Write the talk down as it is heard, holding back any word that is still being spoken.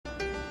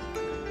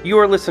You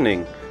are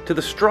listening to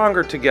the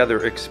Stronger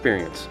Together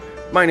experience.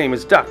 My name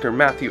is Dr.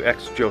 Matthew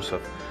X.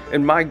 Joseph,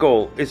 and my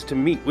goal is to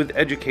meet with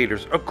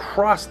educators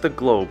across the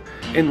globe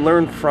and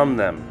learn from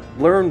them,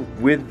 learn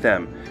with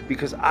them,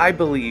 because I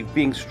believe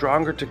being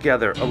stronger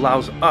together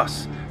allows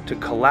us to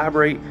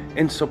collaborate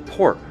and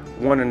support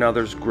one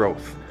another's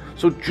growth.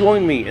 So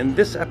join me in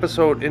this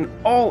episode and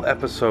all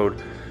episode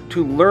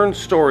to learn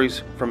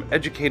stories from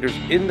educators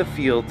in the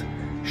field,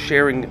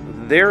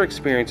 sharing their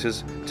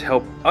experiences to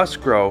help us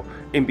grow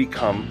and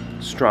become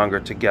stronger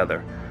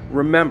together.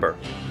 Remember,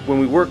 when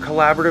we work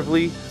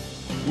collaboratively,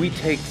 we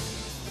take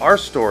our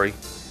story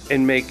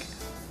and make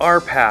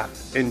our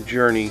path and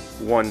journey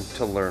one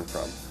to learn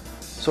from.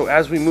 So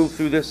as we move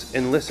through this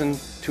and listen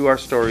to our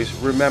stories,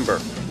 remember,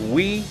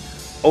 we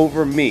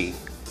over me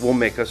will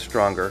make us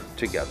stronger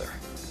together.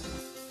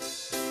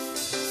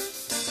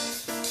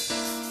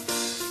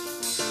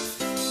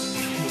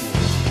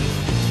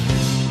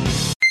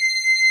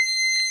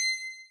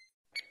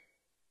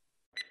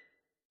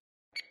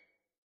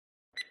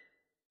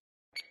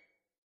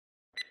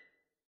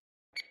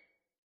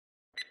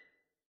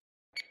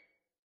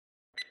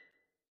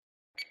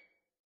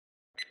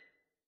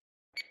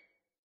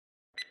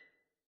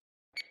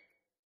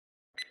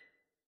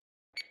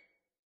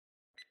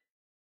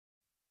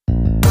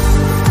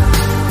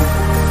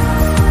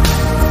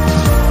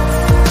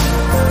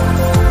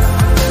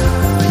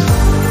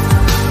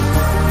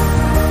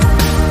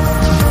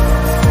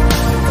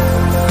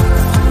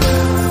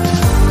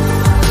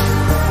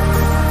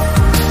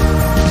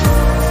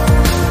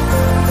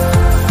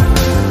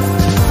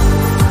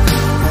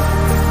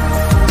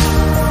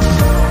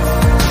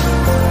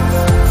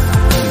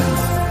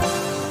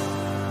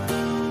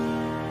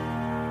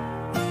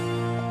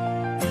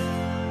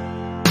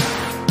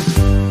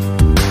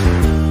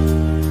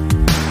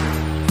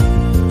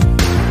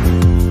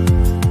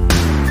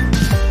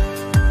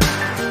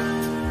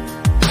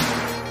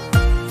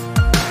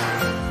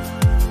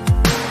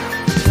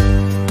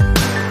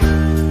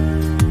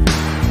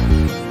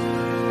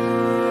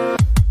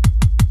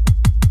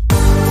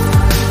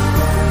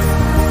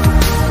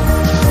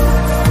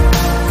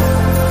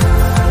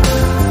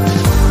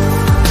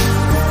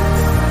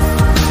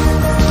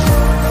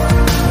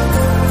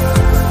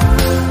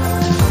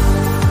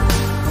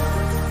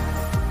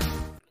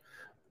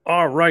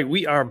 All right,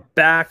 we are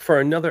back for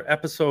another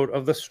episode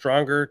of the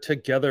Stronger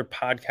Together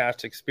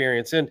podcast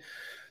experience. And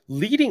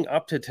leading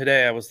up to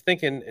today, I was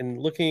thinking and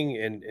looking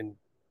and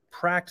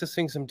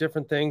practicing some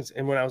different things.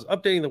 And when I was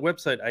updating the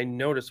website, I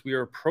noticed we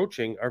are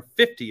approaching our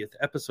 50th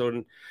episode.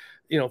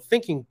 And,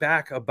 thinking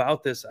back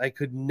about this, I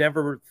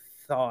never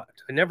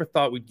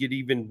thought we'd get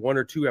even one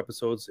or two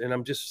episodes. And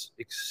I'm just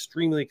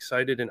extremely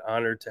excited and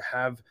honored to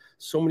have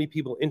so many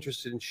people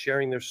interested in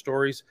sharing their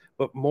stories,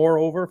 but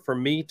moreover, for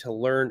me to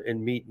learn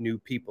and meet new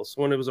people.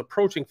 So when it was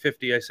approaching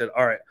 50, I said,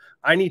 all right,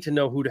 I need to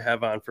know who to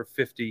have on for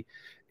 50.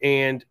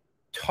 And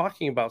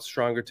talking about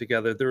Stronger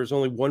Together, there was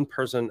only one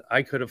person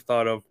I could have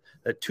thought of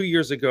that 2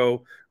 years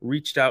ago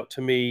reached out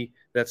to me,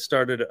 that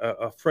started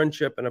a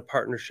friendship and a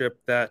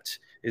partnership that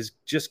is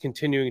just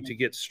continuing to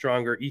get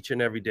stronger each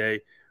and every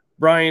day.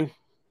 Brian,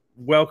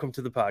 welcome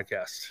to the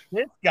podcast.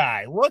 This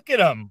guy, look at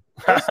him.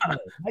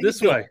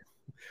 This way.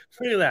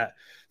 Look at that.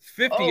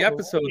 50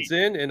 episodes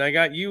in, and I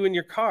got you in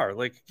your car.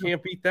 Like,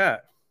 can't beat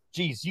that.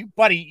 Jeez, you've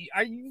got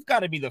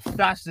to be the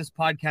fastest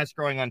podcast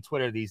growing on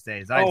Twitter these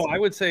days. I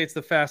would say it's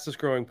the fastest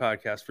growing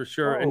podcast for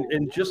sure.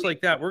 And just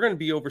like that, we're going to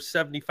be over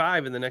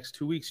 75 in the next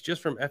 2 weeks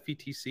just from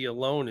FETC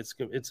alone.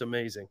 It's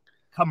amazing.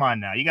 Come on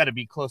now. You got to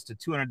be close to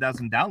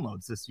 200,000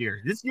 downloads this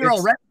year. This year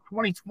already,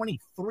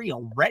 2023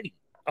 already.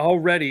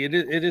 Already, it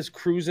is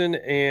cruising,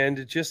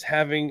 and just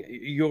having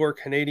your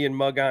Canadian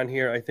mug on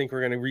here, I think we're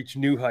going to reach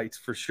new heights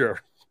for sure.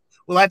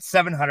 Well, that's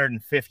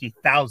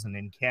 750,000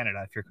 in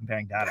Canada if you're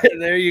comparing data.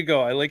 There you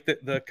go. I like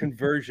the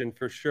conversion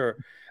for sure.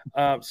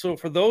 So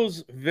for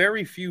those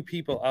very few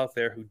people out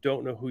there who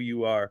don't know who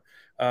you are,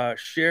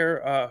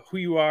 share who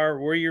you are,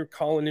 where you're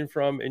calling in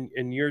from,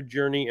 and your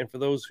journey. And for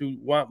those who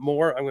want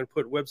more, I'm going to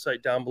put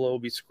website down below. We'll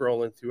be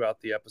scrolling throughout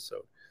the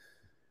episode.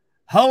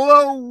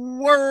 Hello,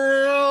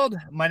 world.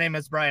 My name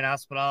is Brian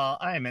Aspinall.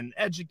 I am an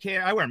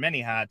educator. I wear many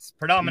hats.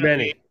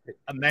 Predominantly,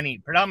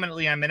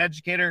 I'm an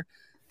educator.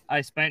 I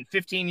spent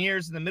 15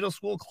 years in the middle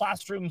school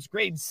classrooms,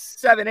 grades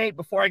 7, 8,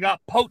 before I got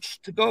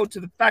poached to go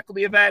to the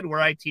Faculty of Ed, where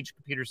I teach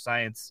computer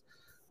science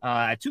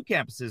at 2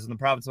 campuses in the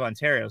province of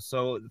Ontario.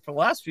 So for the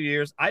last few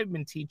years, I've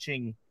been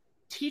teaching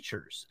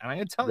teachers. And I'm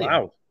going to tell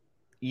you.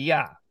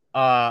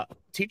 Yeah.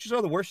 Teachers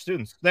are the worst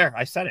students. There,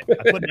 I said it.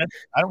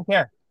 I don't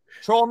care.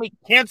 Troll me,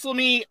 cancel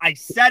me. I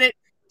said it.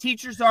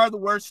 Teachers are the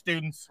worst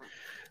students.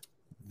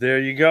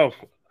 There you go.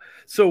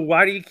 So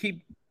why do you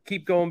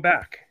keep going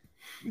back?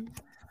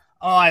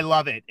 Oh, I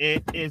love it.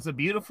 It is a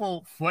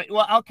beautiful foot.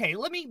 Well, okay,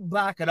 let me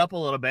back it up a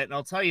little bit and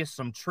I'll tell you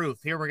some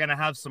truth. Here we're going to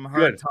have some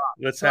hard Good. talk.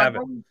 Let's So have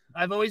it.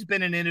 I've always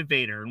been an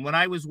innovator. And when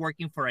I was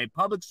working for a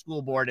public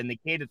school board in the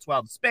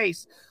K-12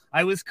 space,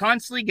 I was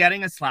constantly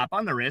getting a slap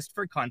on the wrist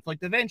for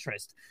conflict of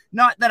interest.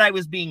 Not that I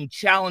was being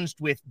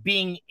challenged with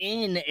being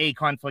in a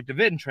conflict of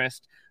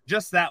interest,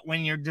 just that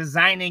when you're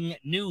designing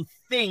new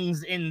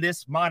things in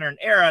this modern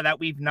era that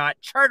we've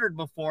not chartered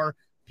before,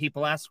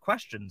 people ask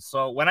questions.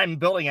 So when I'm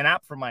building an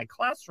app for my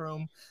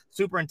classroom,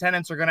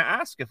 superintendents are going to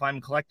ask if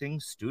I'm collecting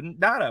student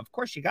data. Of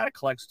course, you got to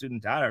collect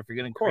student data if you're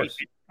going to create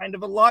kind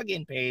of a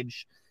login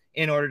page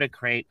in order to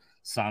create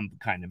some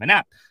kind of an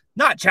app.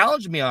 Not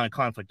challenging me on a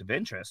conflict of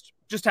interest,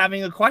 just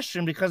having a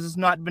question because it's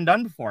not been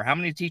done before. How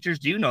many teachers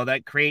do you know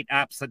that create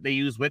apps that they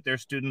use with their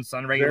students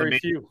on a regular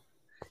basis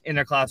in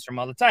their classroom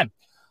all the time?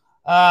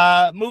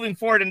 Moving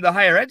forward into the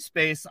higher ed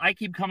space, I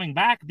keep coming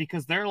back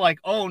because they're like,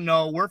 oh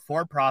no, we're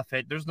for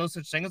profit. There's no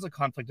such thing as a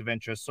conflict of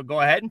interest. So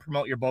go ahead and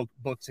promote your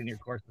books and your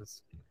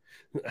courses.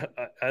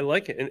 I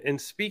like it. And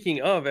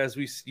speaking of, as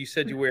you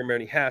said, you wear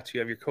many hats.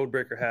 You have your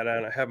Codebreaker hat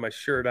on. I have my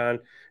shirt on,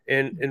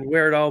 and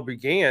where it all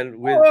began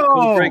with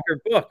Codebreaker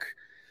book.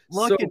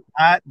 Look at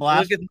that.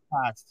 Blast from the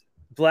past.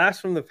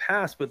 Blast from the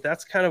past. But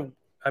that's kind of,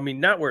 I mean,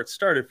 not where it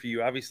started for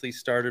you. Obviously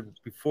started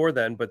before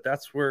then, but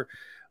that's where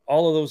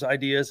all of those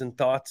ideas and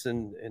thoughts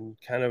and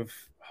kind of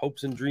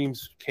hopes and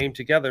dreams came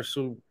together.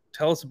 So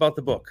tell us about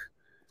the book,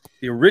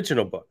 the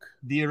original book.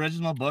 The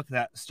original book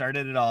that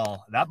started it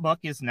all. That book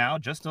is now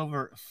just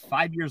over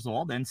 5 years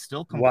old and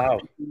still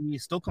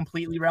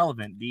completely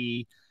relevant.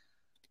 The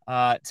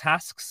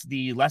tasks,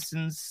 the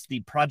lessons, the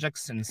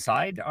projects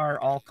inside are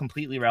all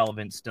completely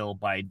relevant still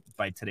by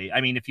today. I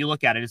mean, if you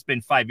look at it, it's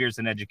been 5 years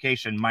in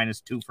education,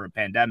 -2 for a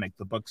pandemic.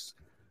 The book's,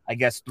 I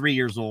guess, 3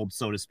 years old,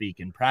 so to speak,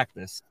 in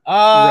practice.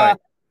 Right.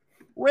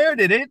 Where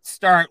did it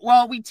start?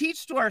 Well, we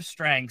teach to our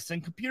strengths,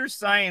 and computer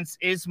science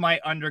is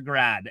my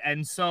undergrad.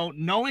 And so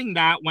knowing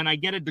that when I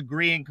get a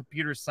degree in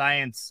computer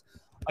science,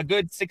 a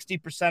good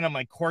 60% of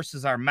my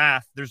courses are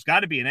math, there's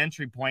got to be an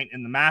entry point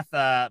in the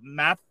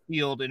math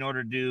field in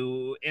order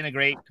to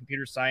integrate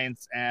computer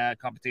science,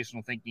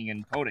 computational thinking,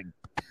 and coding.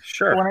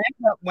 Sure.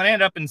 So when I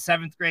ended up in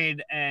 7th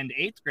grade and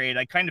 8th grade,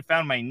 I kind of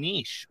found my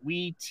niche.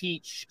 We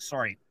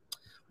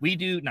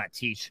do not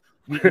teach.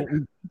 We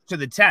to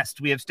the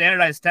test. We have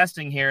standardized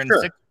testing here in 6th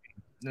grade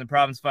in the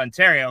province of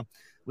Ontario.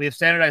 We have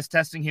standardized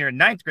testing here in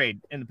 9th grade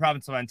in the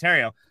province of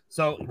Ontario.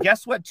 So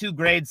guess what 2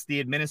 grades the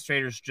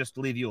administrators just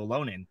leave you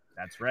alone in?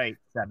 That's right,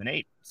 7,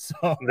 8.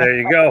 So there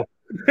you go.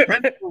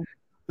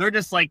 They're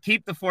just like,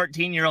 keep the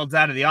 14-year-olds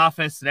out of the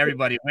office and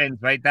everybody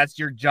wins, right? That's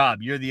your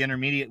job. You're the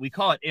intermediate. We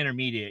call it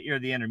intermediate. You're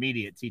the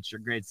intermediate teacher,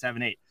 grade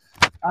 7, 8.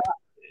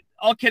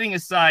 All kidding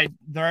aside,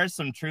 there is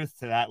some truth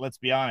to that. Let's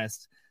be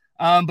honest.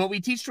 But we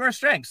teach to our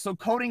strengths. So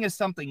coding is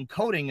something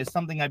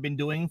I've been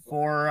doing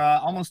for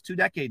almost 2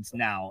 decades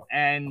now.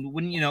 And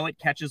when, it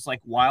catches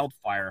like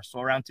wildfire. So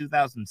around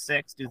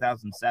 2006,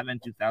 2007,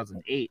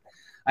 2008,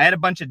 I had a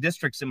bunch of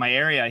districts in my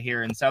area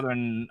here in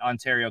Southern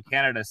Ontario,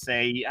 Canada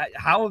say,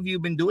 how have you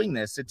been doing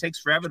this? It takes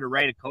forever to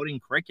write a coding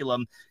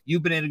curriculum.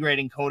 You've been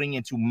integrating coding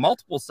into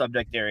multiple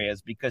subject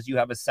areas because you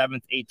have a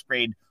 7th, 8th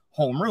grade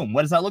homeroom.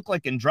 What does that look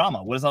like in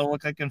drama? What does that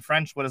look like in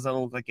French? What does that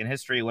look like in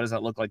history? What does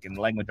that look like in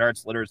language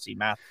arts, literacy,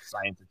 math,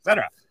 science,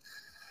 etc.?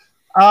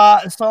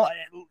 So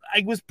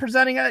I was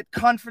presenting at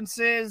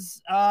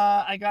conferences.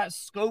 I got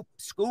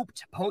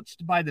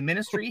poached by the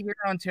ministry here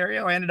in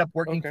Ontario. I ended up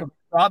working for the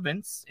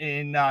province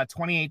in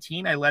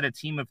 2018. I led a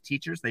team of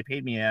teachers. They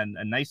paid me a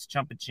nice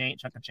chunk of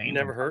change.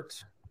 Never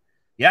hurts.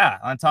 Yeah,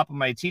 on top of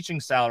my teaching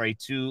salary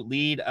to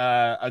lead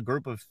a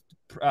group of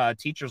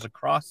teachers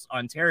across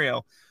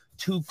Ontario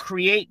to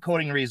create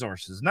coding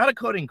resources, not a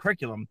coding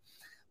curriculum,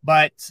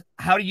 but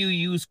how do you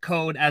use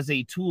code as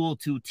a tool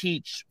to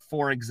teach,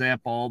 for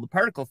example, the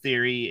particle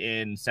theory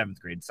in 7th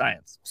grade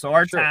science. So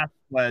our task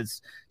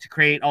was to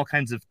create all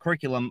kinds of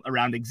curriculum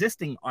around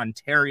existing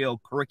Ontario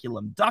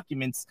curriculum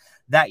documents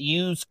that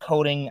use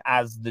coding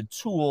as the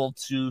tool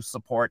to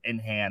support,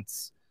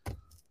 enhance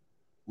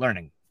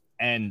learning.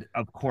 And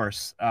of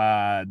course,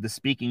 the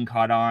speaking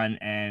caught on,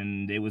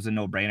 and it was a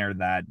no-brainer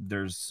that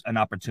there's an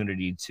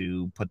opportunity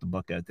to put the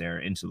book out there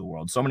into the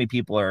world. So many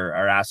people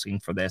are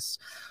asking for this.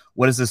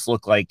 What does this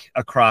look like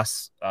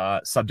across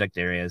subject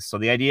areas? So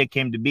the idea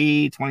came to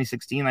be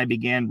 2016. I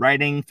began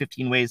writing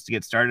 15 ways to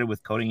get started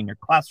with coding in your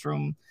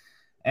classroom.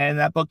 And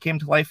that book came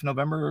to life in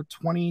November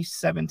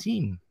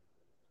 2017.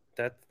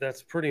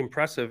 That's pretty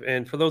impressive.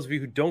 And for those of you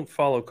who don't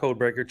follow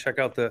Codebreaker, check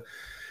out the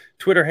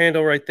Twitter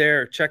handle right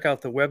there. Check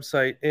out the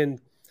website and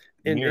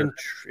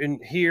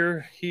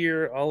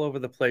here all over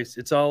the place.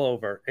 It's all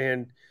over.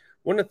 And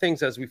one of the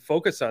things as we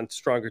focus on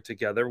Stronger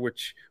Together,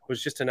 which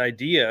was just an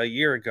idea a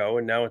year ago,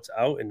 and now it's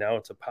out and now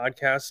it's a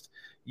podcast,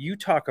 you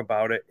talk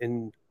about it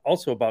and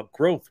also about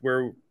growth,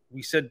 where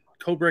we said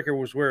Codebreaker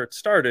was where it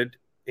started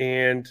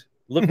and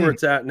look where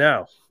it's at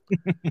now.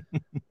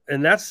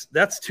 And that's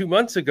 2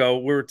 months ago,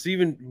 where it's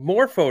even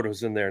more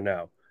photos in there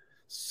now.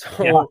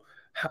 So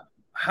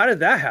how did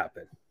that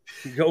happen?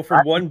 Go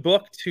from one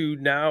book to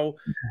now,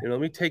 let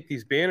me take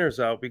these banners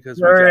out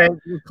because we Right.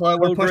 got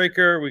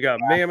Codebreaker, we got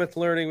Mammoth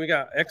Learning, we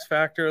got X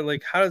Factor.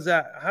 Like, how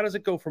does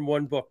it go from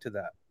one book to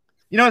that?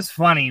 It's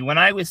funny. When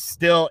I was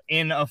still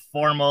in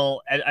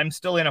I'm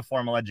still in a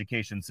formal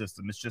education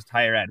system. It's just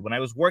higher ed. When I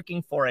was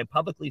working for a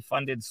publicly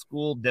funded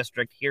school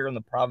district here in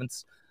the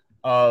province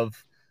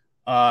of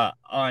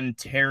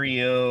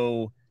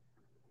Ontario,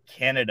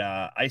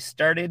 Canada, I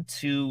started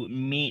to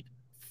meet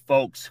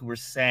folks who were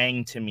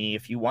saying to me,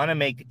 if you want to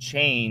make a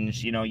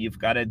change, you've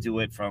got to do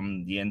it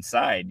from the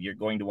inside. You're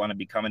going to want to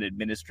become an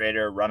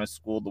administrator, run a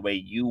school the way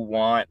you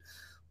want,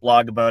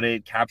 blog about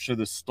it, capture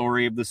the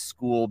story of the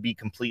school, be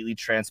completely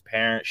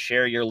transparent,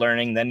 share your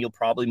learning. Then you'll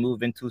probably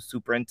move into a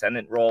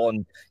superintendent role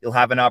and you'll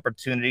have an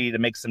opportunity to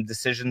make some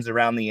decisions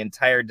around the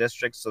entire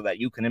district so that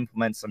you can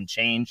implement some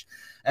change.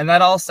 And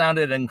that all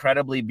sounded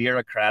incredibly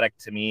bureaucratic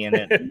to me, and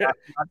it's not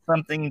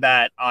something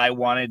that I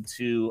wanted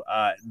to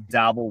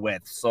dabble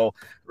with. So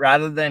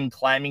rather than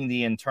climbing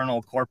the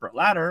internal corporate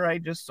ladder, I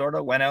just sort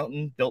of went out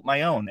and built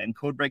my own. And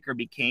Codebreaker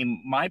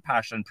became my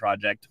passion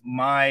project,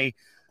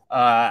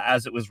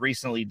 as it was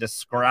recently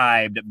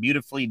described,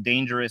 beautifully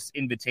dangerous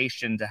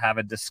invitation to have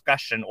a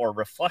discussion or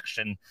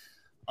reflection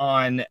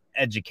on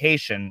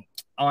education.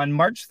 On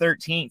March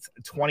 13th,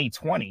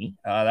 2020,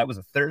 that was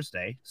a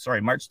Thursday.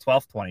 Sorry, March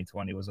 12th,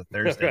 2020 was a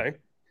Thursday. Okay.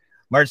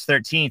 March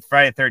 13th,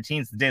 Friday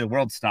 13th, the day the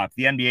world stopped.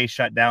 The NBA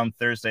shut down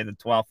Thursday the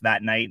 12th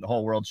that night. The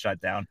whole world shut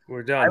down.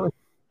 We're done.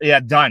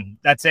 Done.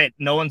 That's it.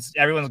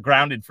 Everyone's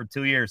grounded for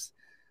 2 years.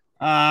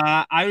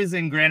 I was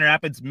in Grand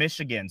Rapids,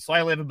 Michigan. So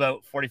I live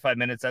about 45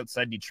 minutes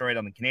outside Detroit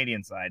on the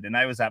Canadian side. And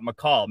I was at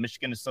McCall,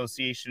 Michigan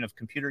Association of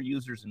Computer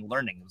Users and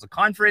Learning. It was a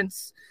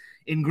conference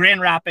in Grand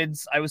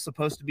Rapids. I was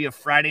supposed to be a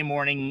Friday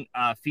morning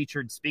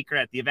featured speaker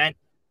at the event.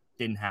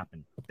 Didn't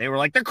happen. They were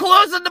like, they're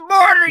closing the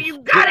border. You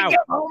got to get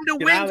home to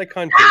win. Get out of the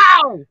country.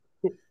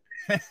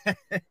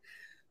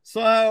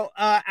 So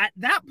at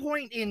that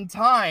point in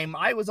time,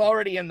 I was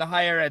already in the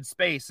higher ed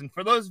space. And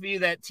for those of you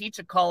that teach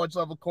a college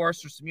level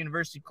course or some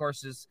university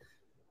courses,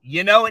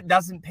 it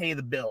doesn't pay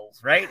the bills,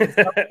 right? It's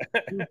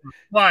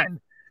fun.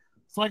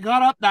 So I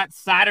got up that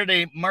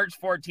Saturday, March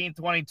 14th,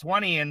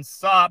 2020, and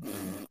saw,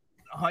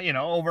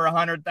 over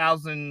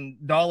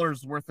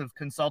 $100,000 worth of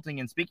consulting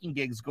and speaking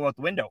gigs go out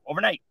the window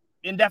overnight,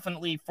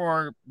 indefinitely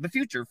for the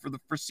future, for the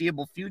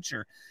foreseeable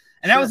future.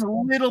 And that was a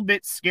little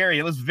bit scary.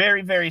 It was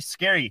very, very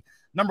scary.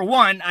 Number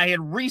one, I had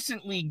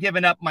recently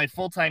given up my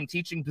full-time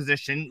teaching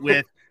position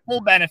with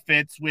full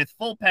benefits, with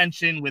full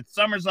pension, with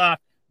summers off,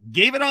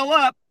 gave it all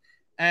up,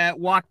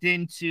 walked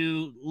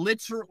into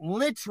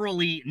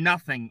literally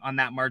nothing on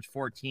that March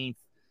 14th,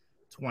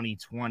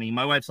 2020.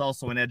 My wife's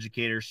also an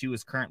educator. She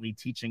was currently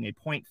teaching a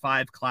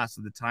 0.5 class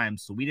at the time,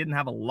 so we didn't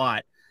have a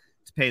lot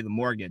to pay the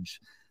mortgage.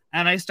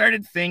 And I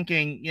started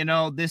thinking,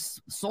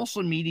 this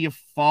social media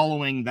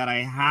following that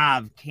I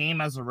have came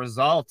as a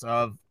result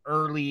of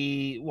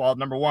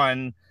number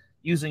one,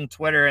 using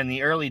Twitter in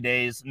the early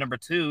days. Number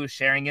two,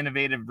 sharing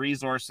innovative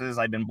resources.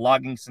 I've been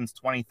blogging since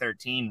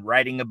 2013,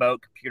 writing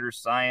about computer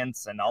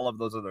science and all of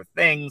those other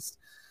things.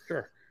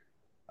 Sure.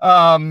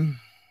 I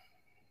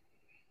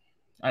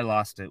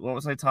lost it. What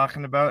was I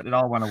talking about? It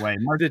all went away.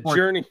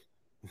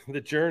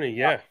 The journey.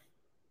 Yeah.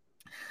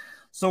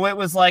 So it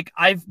was like,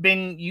 I've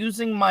been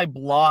using my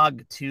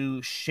blog to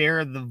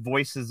share the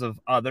voices of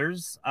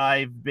others.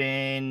 I've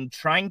been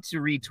trying to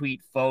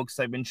retweet folks.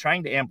 I've been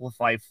trying to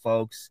amplify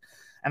folks.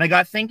 And I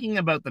got thinking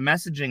about the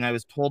messaging I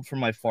was told from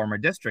my former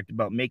district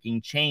about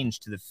making change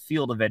to the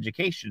field of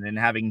education and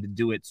having to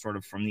do it sort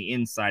of from the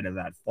inside of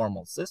that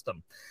formal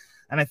system.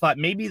 And I thought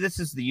maybe this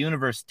is the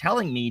universe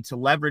telling me to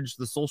leverage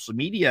the social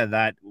media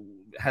that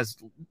has,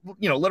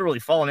 literally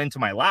fallen into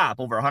my lap,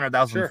 over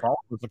 100,000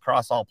 followers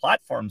across all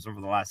platforms over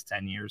the last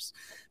 10 years.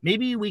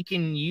 Maybe we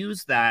can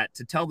use that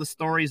to tell the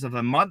stories of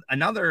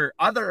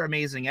other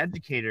amazing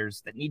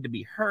educators that need to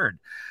be heard.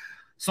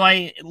 So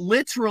I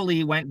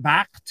literally went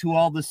back to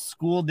all the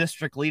school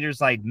district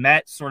leaders I'd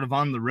met sort of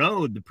on the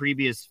road the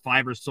previous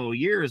 5 or so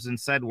years and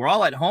said, we're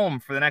all at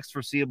home for the next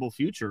foreseeable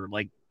future,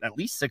 like at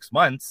least 6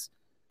 months.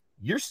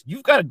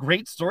 You've got a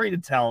great story to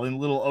tell in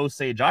little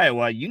Osage,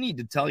 Iowa. You need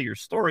to tell your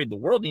story. The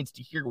world needs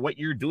to hear what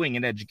you're doing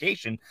in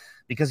education,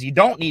 because you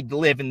don't need to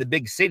live in the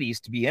big cities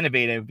to be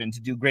innovative and to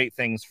do great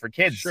things for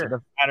kids. Sure. It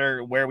doesn't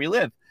matter where we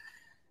live.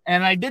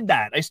 And I did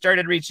that. I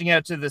started reaching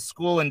out to the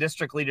school and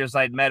district leaders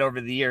I'd met over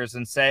the years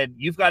and said,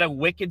 you've got a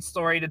wicked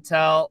story to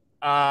tell.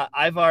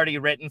 I've already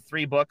written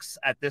 3 books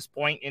at this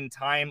point in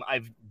time.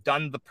 I've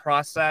done the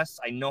process.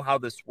 I know how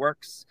this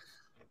works.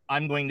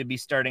 I'm going to be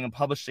starting a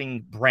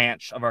publishing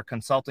branch of our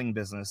consulting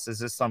business. Is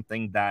this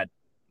something that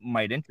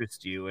might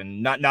interest you?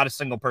 And not a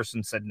single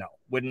person said no.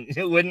 Wouldn't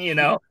you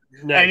know?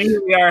 Nice. And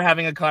here we are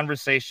having a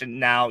conversation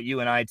now, you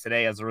and I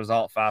today. As a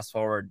result, fast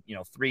forward,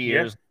 3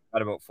 years,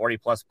 got about 40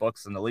 plus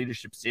books in the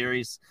leadership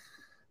series.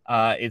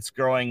 It's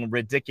growing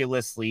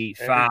ridiculously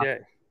fast.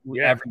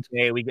 Every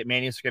day we get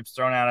manuscripts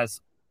thrown at us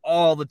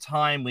all the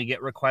time. We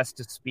get requests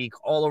to speak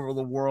all over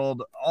the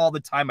world all the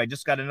time. I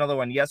just got another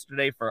one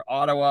yesterday for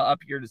Ottawa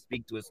up here to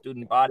speak to a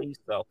student body.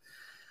 So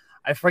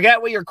I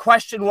forget what your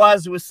question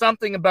was. It was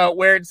something about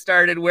where it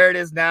started, where it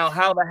is now,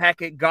 how the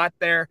heck it got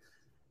there.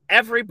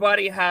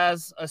 Everybody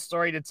has a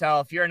story to tell.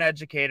 If you're an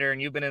educator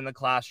and you've been in the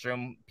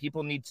classroom,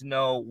 people need to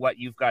know what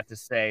you've got to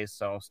say.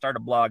 So start a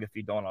blog if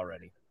you don't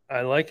already.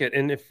 I like it.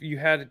 And if you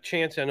had a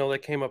chance, I know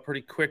that came up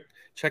pretty quick.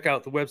 Check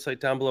out the website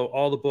down below,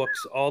 all the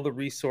books, all the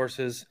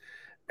resources,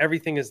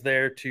 everything is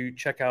there to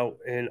check out,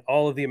 and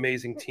all of the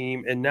amazing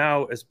team. And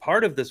now, as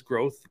part of this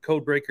growth, the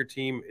Codebreaker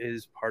team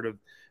is part of,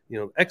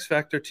 X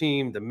Factor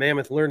team, the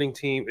Mammoth Learning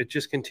team. It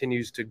just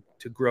continues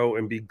to grow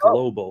and be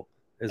global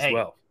as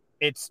well.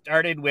 It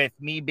started with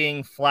me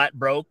being flat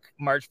broke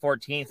March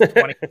 14th,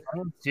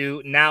 2020,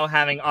 to now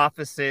having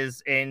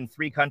offices in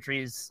 3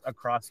 countries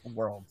across the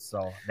world.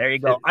 So there you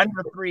go.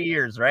 Under 3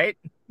 years, right?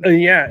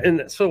 Yeah.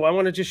 And so I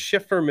want to just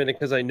shift for a minute,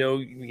 because I know,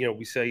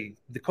 we say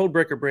the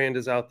Codebreaker brand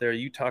is out there.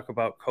 You talk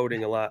about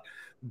coding a lot,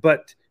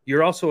 but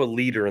you're also a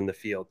leader in the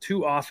field.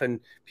 Too often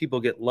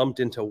people get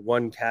lumped into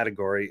one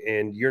category,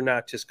 and you're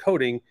not just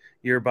coding,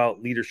 you're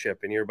about leadership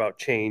and you're about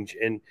change.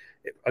 And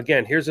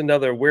again, here's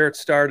another where it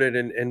started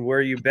and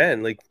where you've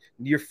been. Like,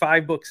 you're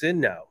 5 books in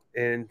now,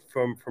 and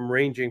from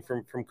ranging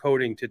from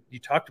coding to, you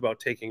talked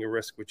about taking a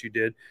risk, which you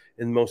did,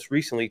 and most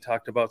recently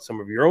talked about some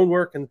of your own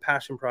work in the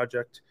Passion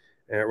Project,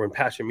 or when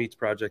Passion Meets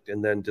Project,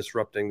 and then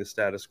disrupting the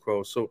status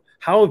quo. So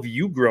how have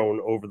you grown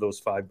over those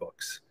 5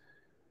 books?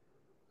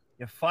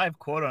 You have 5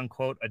 quote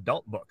unquote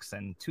adult books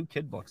and 2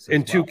 kid books.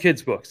 And 2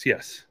 kids books,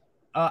 yes.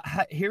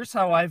 Here's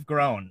how I've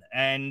grown,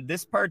 and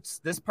this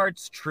part's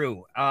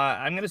true.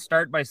 I'm going to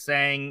start by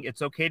saying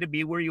it's okay to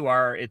be where you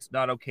are. It's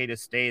not okay to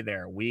stay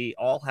there. We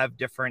all have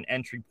different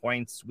entry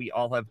points. We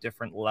all have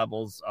different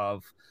levels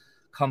of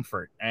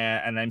comfort,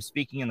 and I'm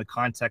speaking in the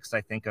context,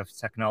 I think, of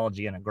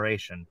technology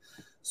integration.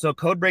 So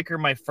Codebreaker,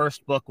 my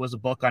first book, was a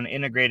book on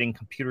integrating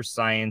computer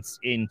science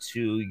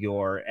into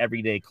your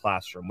everyday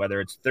classroom,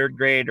 whether it's 3rd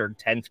grade or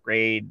 10th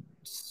grade,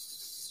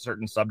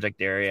 certain subject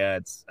area,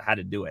 it's how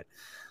to do it.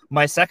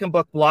 My second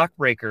book,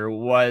 Blockbreaker,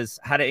 was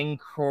how to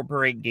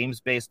incorporate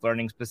games-based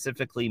learning,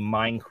 specifically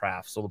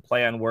Minecraft. So the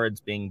play on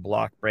words being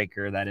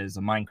Blockbreaker, that is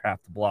a Minecraft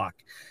block.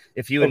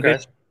 If you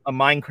envision a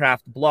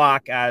Minecraft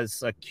block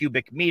as a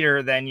cubic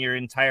meter, then your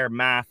entire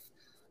math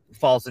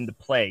falls into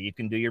play. You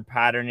can do your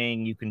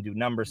patterning, you can do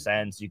number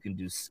sense, you can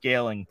do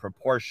scaling,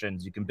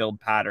 proportions, you can build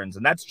patterns,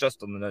 and that's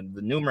just on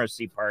the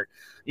numeracy part.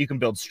 You can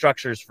build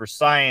structures for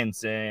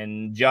science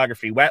and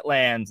geography,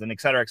 wetlands, and et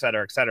cetera, et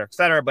cetera, et cetera, et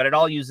cetera, but it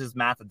all uses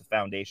math at the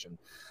foundation.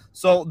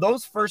 So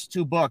those first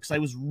 2 books, I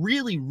was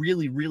really,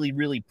 really, really,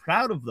 really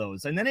proud of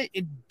those. And then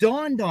it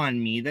dawned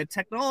on me that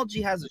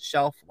technology has a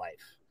shelf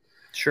life.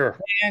 Sure.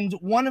 And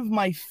one of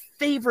my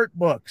favorite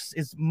books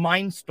is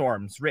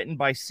Mindstorms, written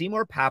by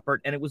Seymour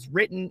Papert, and it was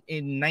written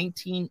in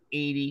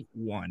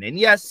 1981. And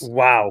yes,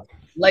 wow,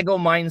 Lego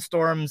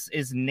Mindstorms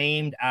is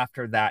named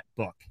after that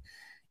book.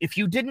 If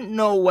you didn't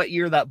know what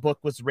year that book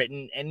was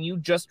written and you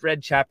just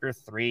read chapter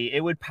 3,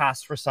 it would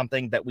pass for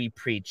something that we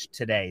preach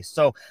today.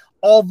 So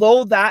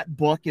although that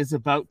book is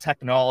about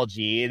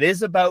technology, it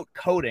is about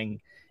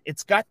coding,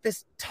 it's got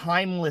this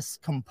timeless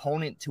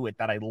component to it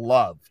that I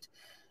loved.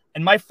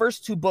 And my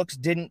first 2 books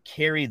didn't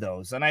carry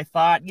those. And I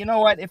thought, you know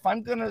what, if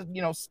I'm going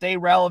to, stay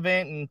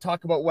relevant and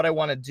talk about what I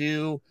want to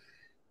do,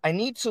 I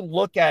need to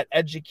look at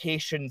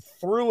education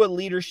through a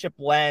leadership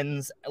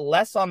lens,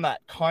 less on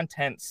that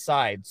content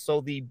side.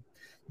 So the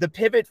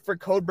pivot for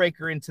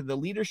Codebreaker into the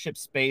leadership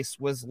space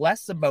was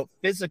less about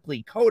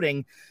physically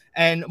coding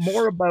and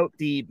more about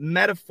the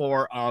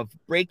metaphor of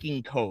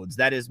breaking codes.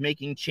 That is,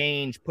 making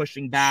change,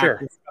 pushing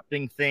back,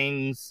 disrupting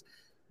things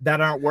that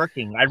aren't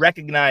working. I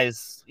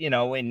recognize,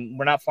 and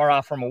we're not far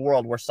off from a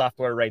world where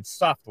software writes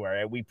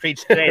software. We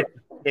preach today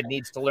it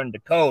needs to learn to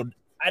code.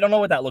 I don't know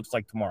what that looks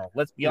like tomorrow.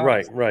 Let's be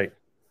honest. Right.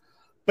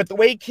 But the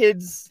way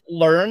kids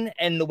learn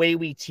and the way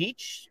we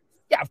teach,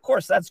 yeah, of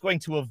course, that's going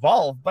to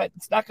evolve, but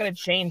it's not going to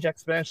change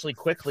exponentially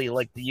quickly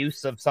like the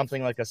use of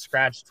something like a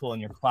Scratch tool in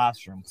your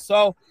classroom.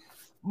 So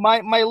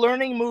my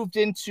learning moved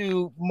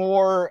into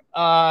more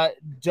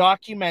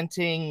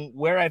documenting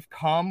where I've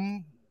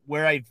come,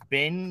 where I've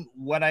been,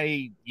 what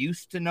I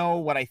used to know,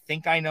 what I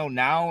think I know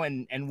now,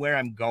 and where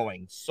I'm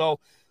going. So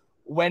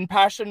when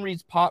Passion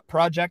Meets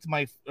Project,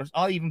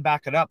 I'll even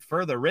back it up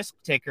further, Risk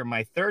Taker,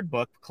 my 3rd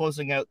book,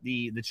 closing out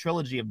the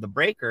trilogy of The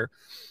Breaker,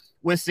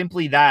 was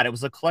simply that. It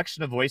was a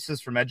collection of voices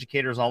from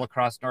educators all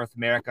across North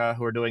America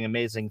who are doing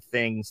amazing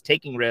things,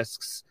 taking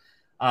risks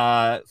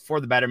for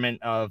the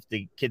betterment of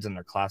the kids in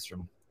their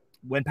classroom.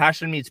 When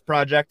Passion Meets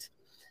Project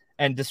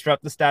and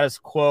Disrupt the Status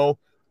Quo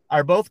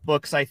are both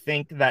books, I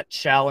think, that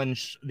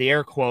challenge the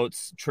air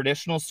quotes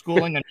traditional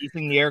schooling. I'm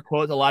using the air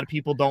quotes. A lot of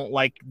people don't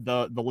like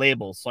the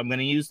labels, so I'm going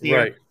to use the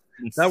air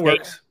quotes. That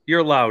works. You're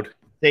allowed.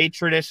 Say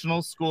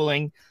traditional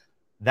schooling.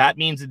 That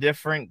means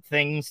different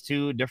things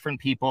to different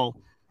people.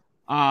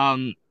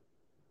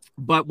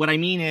 But what I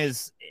mean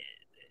is,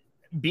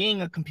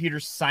 being a computer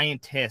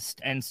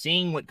scientist and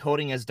seeing what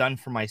coding has done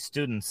for my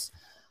students,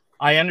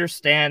 I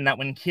understand that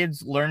when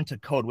kids learn to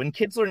code, when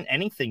kids learn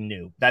anything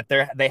new, that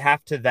they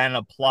have to then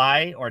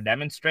apply or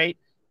demonstrate,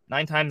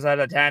 9 times out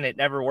of 10, it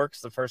never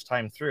works the first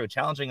time through,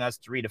 challenging us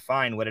to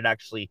redefine what it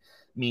actually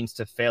means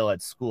to fail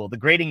at school. The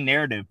grading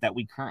narrative that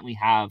we currently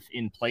have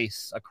in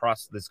place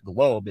across this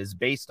globe is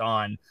based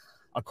on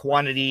a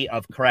quantity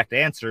of correct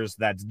answers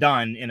that's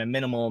done in a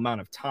minimal amount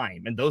of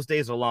time. And those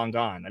days are long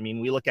gone. I mean,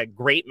 we look at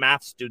great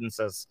math students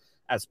as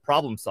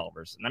problem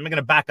solvers. And I'm going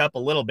to back up a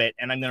little bit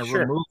and I'm going to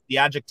remove the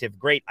adjective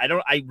great.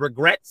 I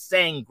regret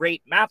saying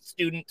great math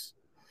student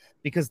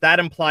because that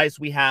implies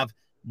we have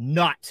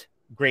not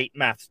great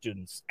math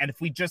students. And if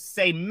we just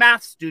say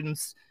math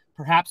students,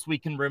 perhaps we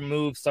can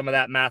remove some of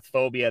that math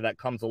phobia that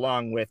comes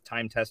along with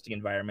time testing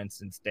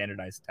environments and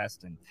standardized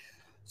testing.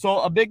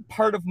 So a big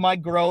part of my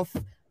growth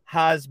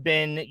has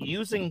been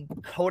using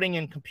coding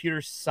and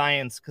computer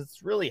science because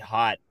it's really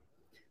hot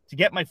to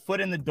get my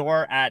foot in the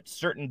door at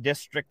certain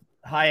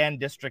high-end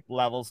district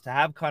levels, to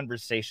have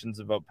conversations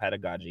about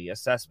pedagogy,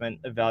 assessment,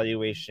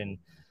 evaluation,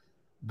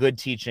 good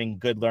teaching,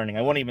 good learning.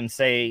 I won't even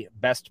say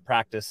best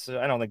practice.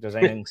 I don't think there's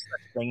anything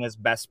such thing as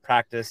best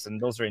practice,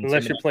 and those are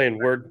unless you're playing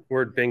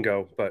word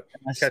bingo. But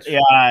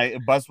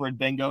buzzword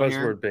bingo.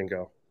 Buzzword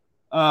bingo.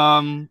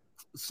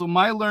 So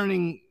my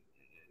learning,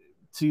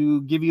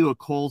 to give you a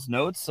Cole's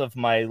notes of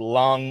my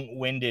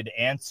long-winded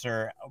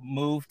answer,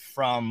 moved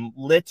from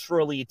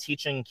literally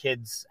teaching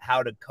kids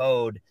how to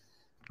code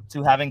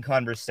to having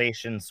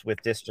conversations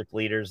with district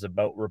leaders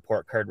about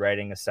report card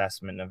writing,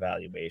 assessment, and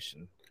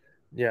evaluation.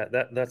 Yeah,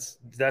 that's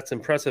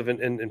impressive.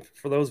 And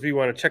for those of you who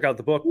want to check out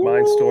the book,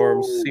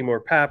 Mindstorms,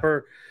 Seymour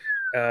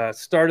Papert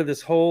started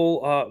this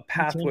whole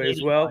pathway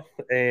as well.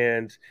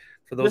 And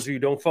for those of you who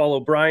don't follow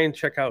Brian,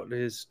 check out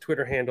his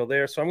Twitter handle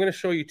there. So I'm going to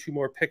show you 2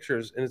 more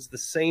pictures, and it's the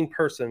same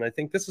person. I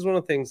think this is one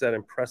of the things that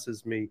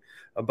impresses me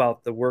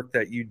about the work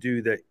that you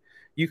do, that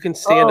you can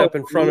stand up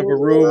in front of a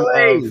room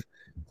of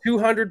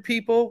 200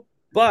 people,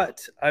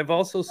 but I've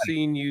also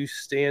seen you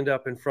stand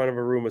up in front of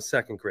a room of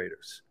second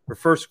graders or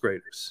first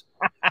graders.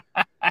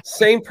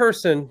 Same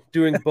person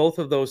doing both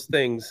of those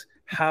things.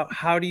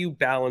 How do you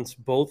balance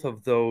both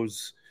of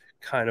those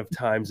kind of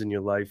times in your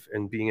life,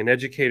 and being an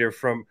educator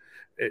from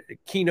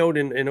Keynote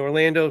in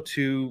Orlando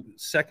to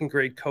second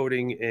grade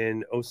coding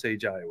in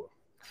Osage, Iowa?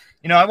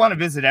 You know, I want to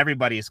visit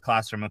everybody's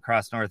classroom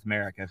across North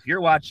America. If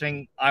you're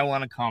watching, I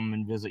want to come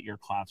and visit your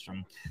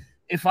classroom.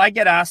 If I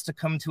get asked to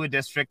come to a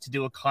district to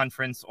do a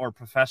conference or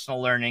professional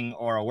learning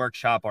or a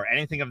workshop or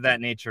anything of that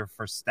nature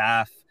for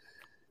staff,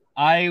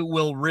 I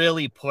will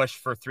really push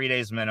for 3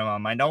 days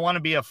minimum. I don't want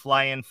to be a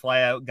fly in,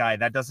 fly out guy.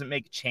 That doesn't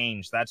make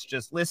change. That's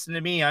just, listen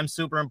to me. I'm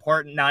super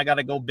important. Now I got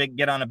to go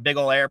get on a big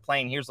old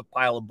airplane. Here's a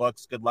pile of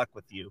books. Good luck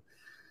with you.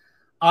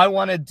 I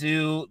want to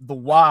do the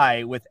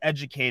why with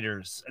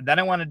educators. And then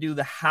I want to do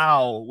the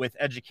how with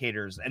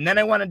educators. And then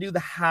I want to do the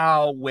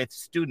how with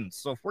students.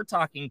 So if we're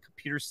talking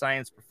computer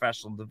science,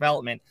 professional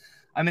development,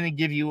 I'm going to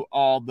give you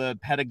all the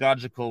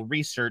pedagogical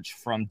research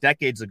from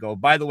decades ago.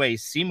 By the way,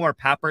 Seymour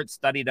Papert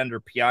studied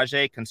under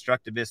Piaget,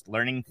 constructivist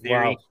learning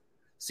theory. Wow.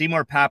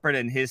 Seymour Papert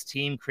and his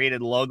team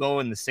created Logo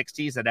in the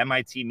 60s at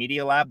MIT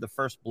Media Lab, the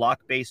first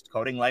block-based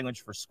coding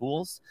language for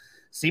schools.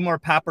 Seymour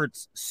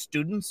Papert's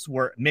students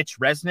were Mitch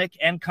Resnick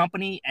and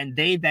company, and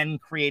they then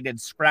created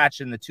Scratch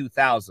in the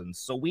 2000s.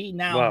 So we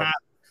now have,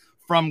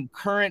 from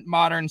current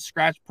modern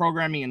Scratch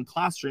programming in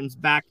classrooms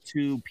back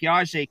to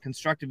Piaget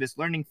constructivist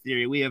learning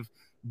theory, we have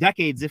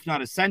decades, if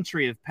not a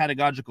century, of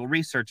pedagogical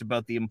research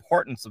about the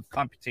importance of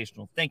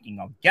computational thinking.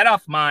 I'll get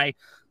off my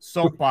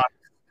soapbox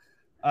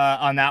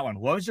on that one.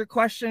 What was your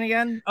question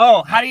again?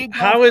 Oh,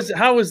 how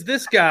is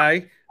this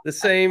guy the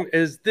same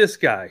as this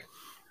guy?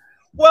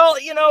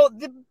 Well, you know,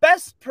 the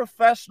best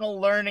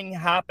professional learning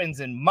happens,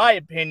 in my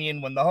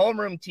opinion, when the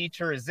homeroom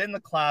teacher is in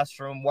the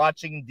classroom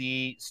watching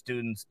the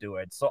students do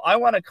it. So I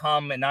want to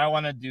come and I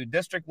want to do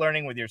district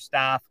learning with your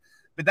staff,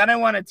 but then I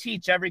want to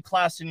teach every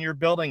class in your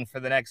building for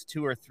the next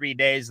 2 or 3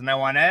 days. And I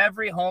want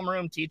every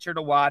homeroom teacher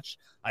to watch.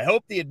 I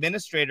hope the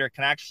administrator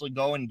can actually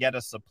go and get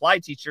a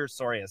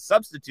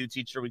substitute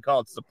teacher. We call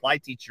it supply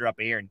teacher up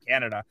here in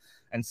Canada.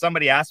 And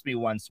somebody asked me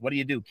once, what do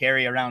you do?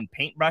 Carry around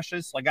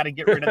paintbrushes? So I got to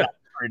get rid of that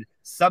word,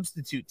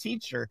 substitute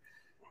teacher,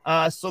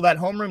 so that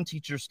homeroom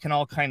teachers can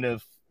all kind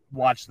of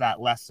watch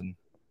that lesson.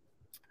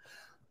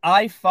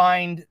 I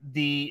find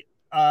the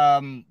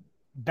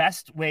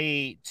best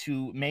way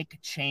to make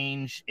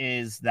change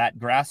is that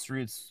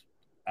grassroots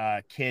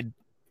kid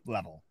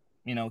level.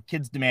 You know,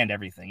 kids demand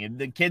everything.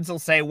 The kids will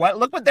say,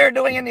 look what they're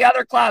doing in the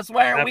other class.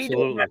 Why are we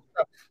doing that?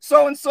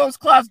 So-and-so's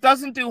class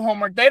doesn't do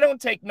homework. They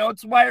don't take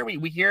notes. Why are we?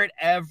 We hear it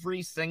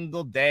every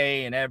single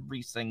day in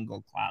every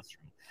single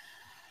classroom.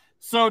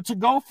 So to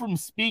go from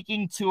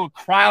speaking to a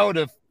crowd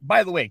of,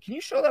 by the way, can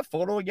you show that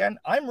photo again?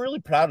 I'm really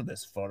proud of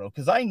this photo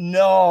because I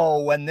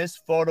know when this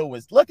photo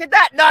was, look at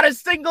that. Not a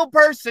single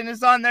person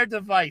is on their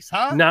device,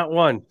 huh? Not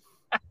one.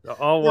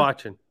 They're all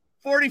watching.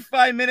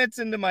 45 minutes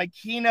into my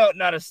keynote,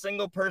 not a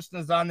single person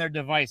is on their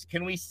device.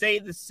 Can we say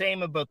the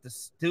same about the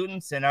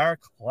students in our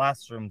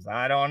classrooms?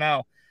 I don't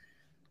know.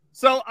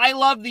 So I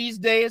love these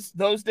days,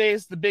 those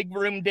days, the big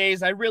room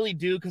days. I really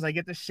do, because I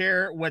get to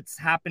share what's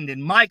happened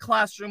in my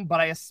classroom, but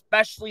I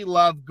especially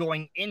love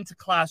going into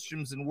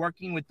classrooms and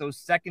working with those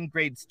second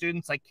grade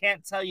students. I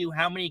can't tell you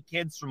how many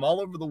kids from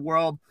all over the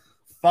world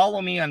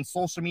follow me on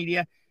social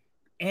media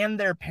and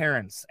their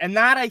parents. And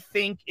that, I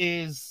think,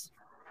 is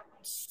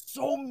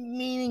so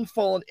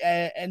meaningful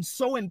and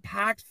so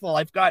impactful.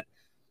 I've got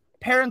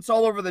parents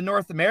all over the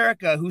North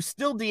America who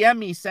still DM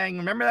me saying,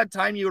 remember that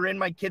time you were in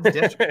my kid's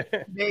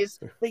district days?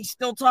 They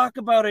still talk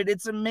about it.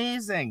 It's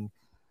amazing.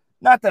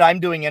 Not that I'm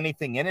doing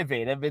anything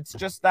innovative. It's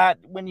just that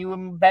when you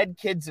embed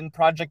kids in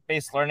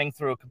project-based learning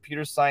through a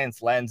computer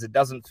science lens, it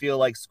doesn't feel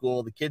like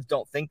school. The kids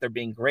don't think they're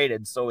being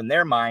graded. So in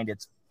their mind,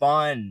 it's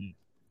fun.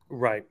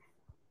 Right.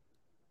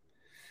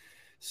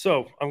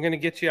 So I'm going to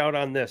get you out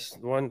on this.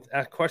 One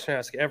question I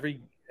ask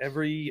every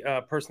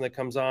person that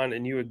comes on,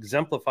 and you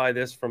exemplify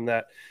this from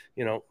that,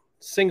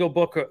 single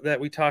book that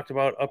we talked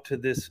about up to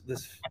this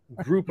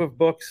group of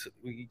books.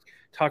 We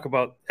talk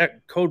about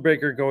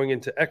Codebreaker going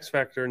into X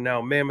Factor,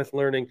 now Mammoth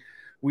Learning.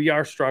 We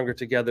are stronger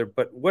together.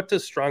 But what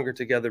does stronger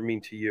together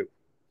mean to you?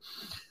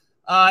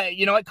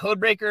 You know what?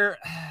 Codebreaker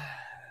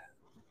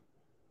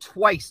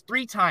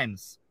three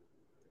times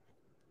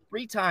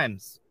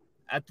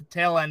at the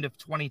tail end of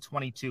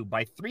 2022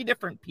 by three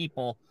different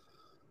people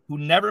who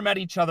never met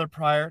each other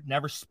prior,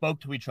 never spoke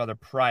to each other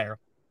prior,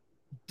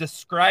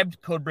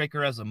 described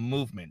Codebreaker as a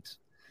movement.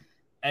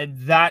 And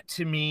that,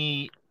 to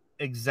me,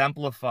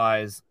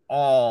 exemplifies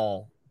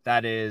all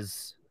that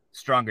is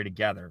stronger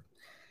together.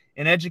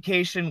 In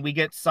education, we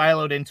get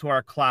siloed into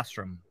our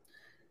classroom.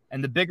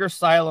 And the bigger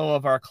silo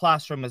of our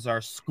classroom is our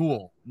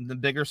school. The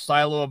bigger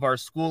silo of our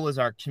school is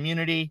our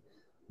community,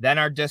 then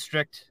our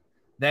district,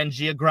 then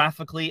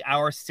geographically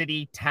our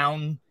city,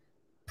 town,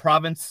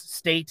 province,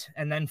 state,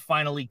 and then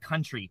finally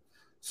country.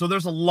 So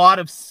there's a lot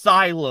of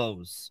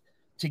silos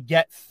to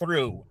get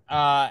through.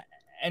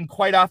 And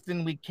quite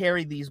often we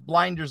carry these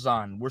blinders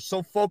on. We're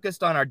so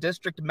focused on our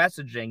district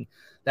messaging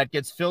that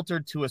gets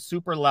filtered to a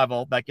super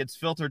level, that gets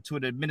filtered to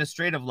an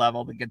administrative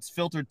level, that gets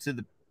filtered to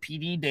the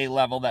PD day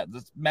level, that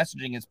this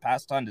messaging is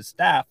passed on to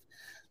staff,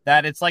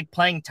 that it's like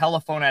playing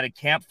telephone at a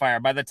campfire.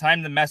 By the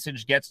time the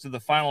message gets to the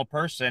final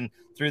person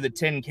through the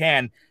tin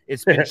can,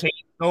 it's been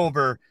changed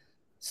over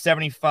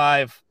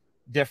 75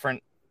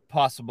 different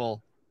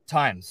possible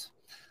times.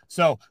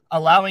 So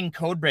allowing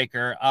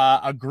Codebreaker,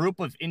 a group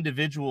of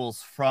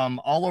individuals from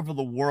all over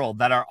the world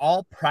that are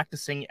all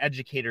practicing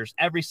educators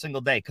every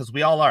single day, because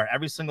we all are.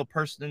 Every single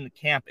person in the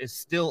camp is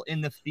still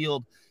in the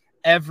field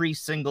every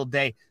single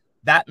day.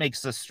 That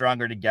makes us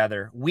stronger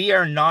together. We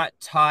are not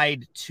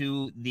tied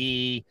to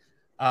the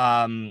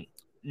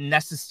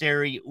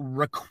necessary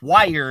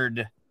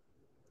required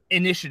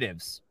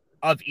initiatives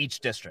of each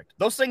district.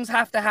 Those things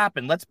have to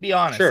happen. Let's be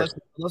honest. Sure.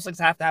 Those things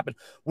have to happen.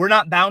 We're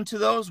not bound to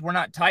those. We're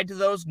not tied to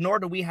those, nor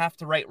do we have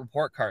to write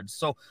report cards.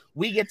 So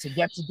we get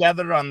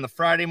together on the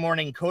Friday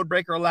morning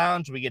Codebreaker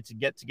Lounge. We get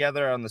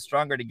together on the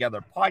Stronger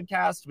Together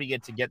podcast. We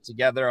get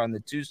together on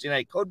the Tuesday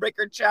night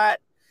Codebreaker chat.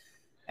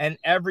 And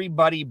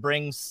everybody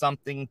brings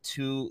something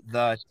to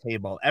the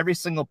table. Every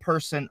single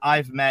person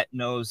I've met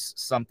knows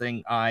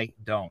something I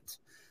don't.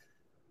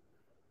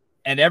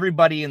 And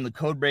everybody in the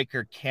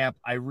Codebreaker camp,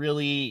 I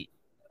really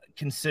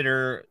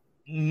consider,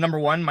 number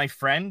one, my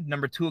friend,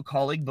 number two, a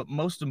colleague, but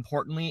most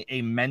importantly,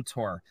 a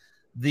mentor.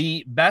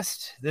 The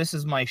best, this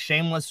is my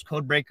shameless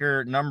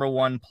Codebreaker number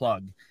one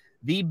plug.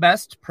 The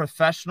best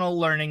professional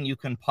learning you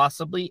can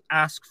possibly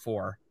ask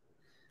for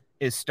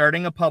is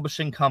starting a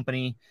publishing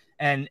company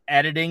and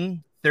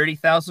editing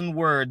 30,000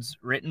 words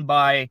written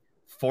by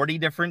 40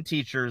 different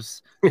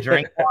teachers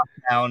during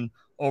lockdown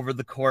over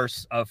the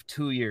course of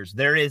 2 years.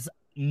 There is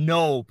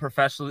no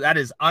professional, that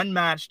is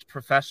unmatched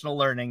professional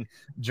learning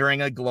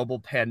during a global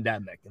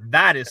pandemic.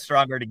 That is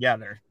stronger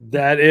together.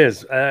 That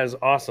is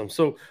awesome.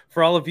 So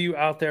for all of you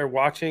out there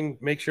watching,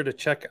 make sure to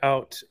check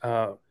out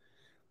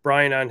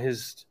Brian on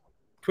his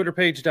Twitter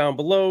page down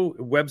below.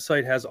 The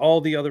website has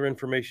all the other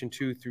information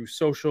too, through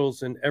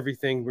socials and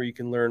everything, where you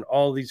can learn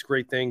all these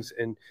great things.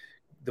 And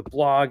the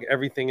blog,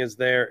 everything is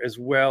there, as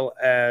well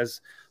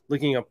as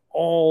looking up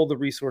all the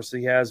resources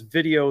he has,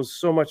 videos,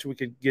 so much we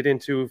could get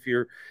into. If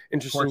you're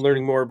interested in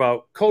learning more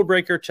about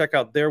Codebreaker, check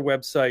out their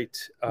website,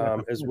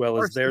 as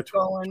well as their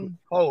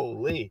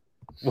holy.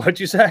 What'd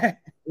you say?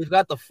 We've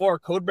got the 4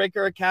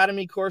 Codebreaker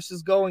Academy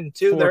courses going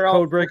too. They're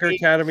all Codebreaker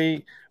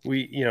Academy.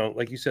 We,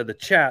 like you said, the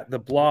chat, the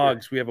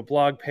blogs, we have a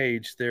blog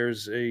page.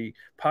 There's a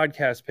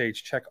podcast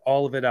page. Check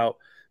all of it out.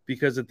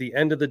 Because at the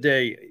end of the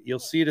day, you'll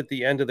see it at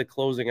the end of the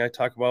closing. I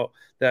talk about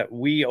that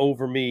we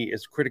over me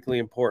is critically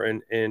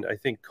important. And I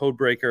think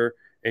Codebreaker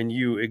and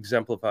you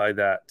exemplify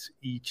that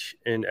each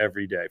and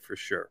every day for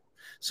sure.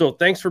 So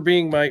thanks for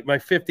being my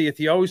 50th.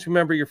 You always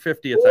remember your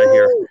 50th, Woo! I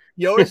hear.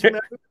 You always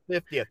remember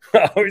your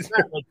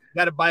 50th.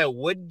 Got to buy a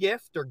wood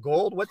gift or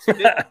gold? What's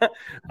the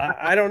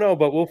I don't know,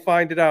 but we'll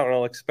find it out, and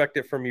I'll expect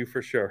it from you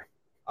for sure.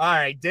 All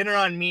right. Dinner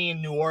on me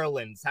in New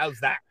Orleans. How's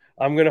that?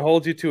 I'm going to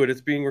hold you to it. It's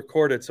being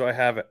recorded, so I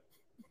have it.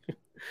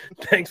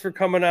 Thanks for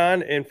coming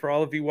on. And for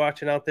all of you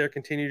watching out there,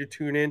 continue to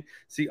tune in,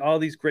 see all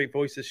these great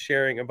voices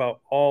sharing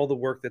about all the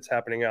work that's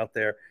happening out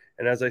there.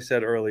 And as I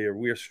said earlier,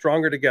 we are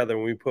stronger together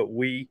when we put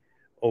we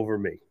over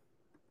me.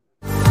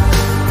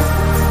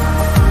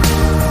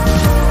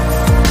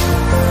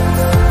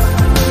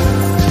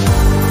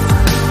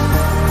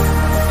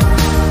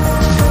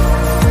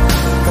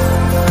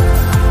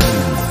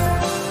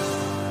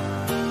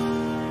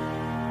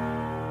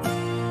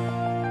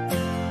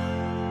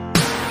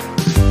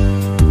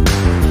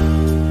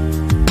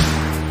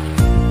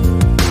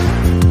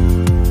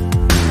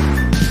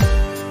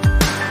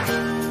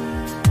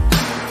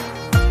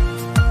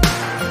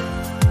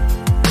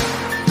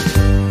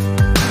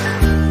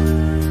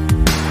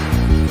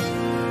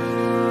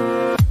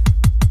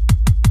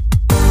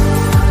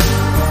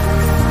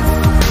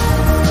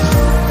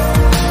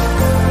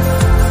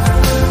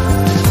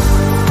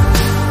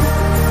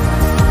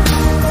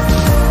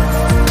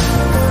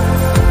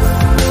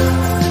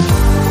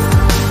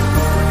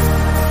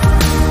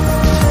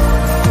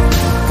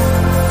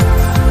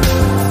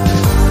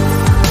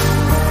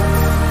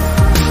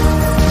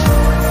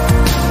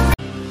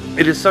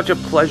 It is such a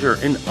pleasure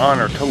and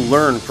honor to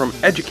learn from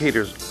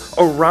educators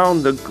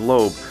around the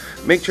globe.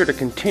 Make sure to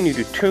continue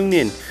to tune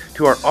in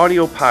to our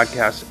audio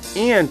podcast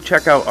and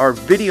check out our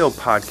video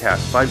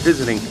podcast by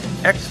visiting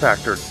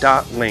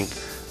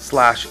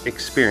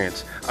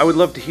xfactor.link/experience. I would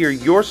love to hear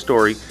your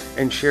story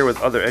and share with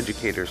other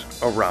educators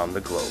around the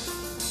globe.